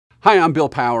Hi, I'm Bill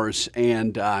Powers,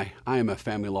 and I am a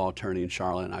family law attorney in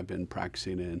Charlotte, and I've been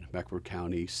practicing in Mecklenburg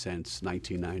County since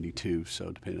 1992,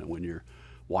 so depending on when you're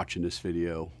watching this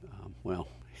video, well,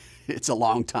 it's a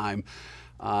long time,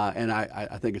 and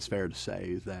I think it's fair to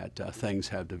say that things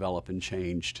have developed and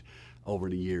changed over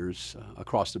the years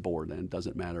across the board, and it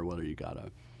doesn't matter whether you got a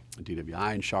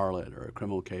DWI in Charlotte or a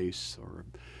criminal case or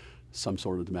some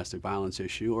sort of domestic violence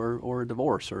issue or a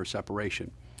divorce or a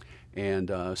separation.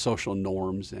 And social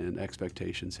norms and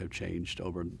expectations have changed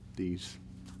over these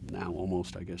now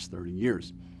almost, I guess, 30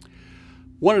 years.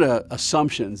 One of the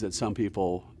assumptions that some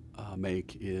people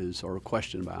make is, or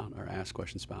question about, or ask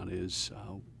questions about is,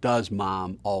 does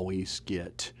mom always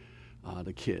get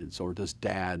the kids, or is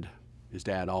dad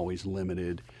always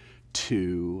limited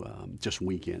to just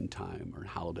weekend time or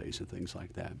holidays and things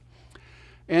like that?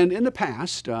 And in the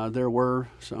past, there were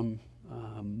some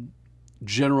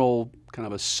general kind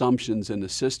of assumptions in the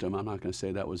system. I'm not going to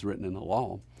say that was written in the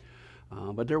law,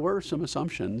 but there were some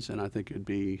assumptions, and I think it'd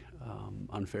be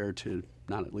unfair to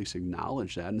not at least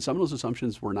acknowledge that. And some of those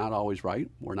assumptions were not always right,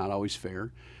 were not always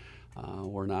fair,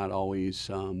 were not always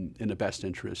in the best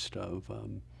interest of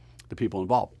the people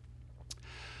involved.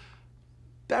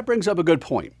 That brings up a good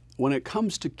point. When it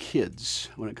comes to kids,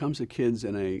 in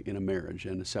a marriage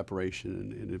and a separation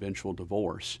and an eventual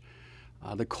divorce,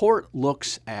 the court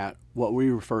looks at what we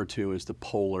refer to as the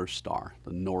polar star,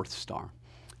 the North Star,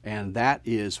 and that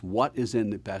is what is in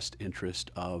the best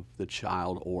interest of the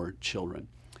child or children.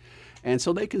 And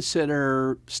so they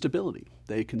consider stability.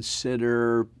 They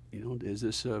consider, is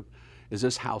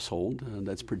this household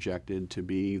that's projected to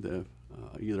be the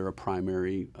either a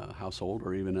primary household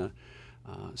or even a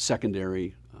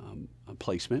secondary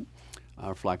placement,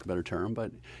 for lack of a better term,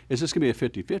 but is this going to be a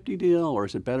 50-50 deal, or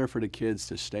is it better for the kids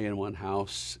to stay in one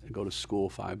house and go to school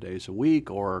 5 days a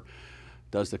week, or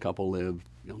does the couple live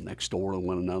next door to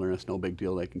one another? It's no big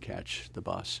deal, they can catch the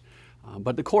bus.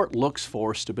 But the court looks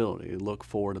for stability. They look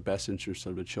for the best interest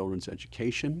of the children's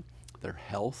education, their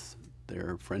health,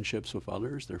 their friendships with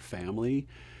others, their family,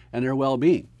 and their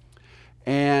well-being.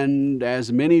 And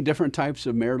as many different types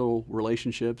of marital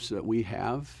relationships that we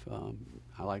have,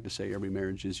 I like to say every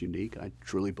marriage is unique. I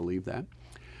truly believe that.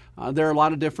 There are a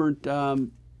lot of different,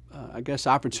 I guess,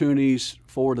 opportunities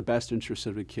for the best interests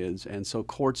of the kids, and so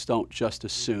courts don't just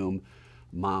assume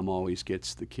mom always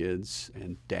gets the kids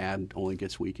and dad only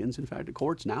gets weekends. In fact, the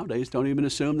courts nowadays don't even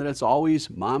assume that it's always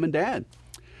mom and dad.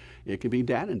 It could be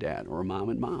dad and dad or mom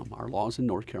and mom. Our laws in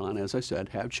North Carolina, as I said,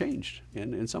 have changed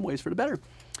in some ways for the better.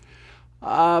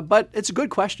 But it's a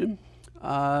good question.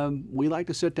 We like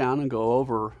to sit down and go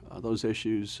over those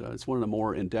issues. It's one of the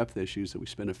more in-depth issues that we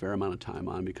spend a fair amount of time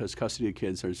on, because custody of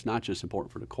kids is not just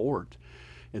important for the court,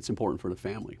 it's important for the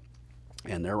family.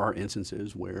 And there are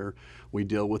instances where we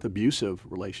deal with abusive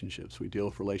relationships. We deal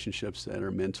with relationships that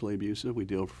are mentally abusive. We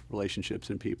deal with relationships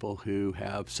in people who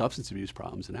have substance abuse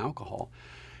problems and alcohol.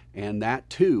 And that,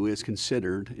 too, is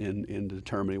considered in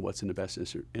determining what's in the best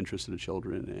interest of the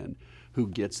children and who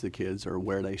gets the kids or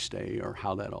where they stay or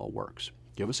how that all works.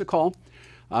 Give us a call.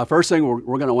 First thing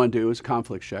we're going to want to do is a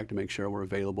conflict check to make sure we're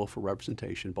available for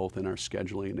representation, both in our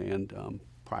scheduling and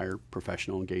prior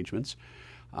professional engagements.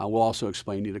 We'll also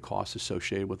explain to you the costs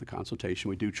associated with the consultation.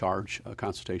 We do charge a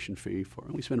consultation fee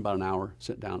we spend about an hour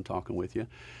sitting down talking with you.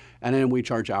 And then we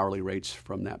charge hourly rates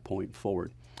from that point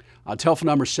forward. Telephone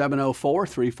number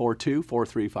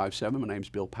 704-342-4357. My name's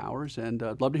Bill Powers, and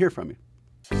I'd love to hear from you.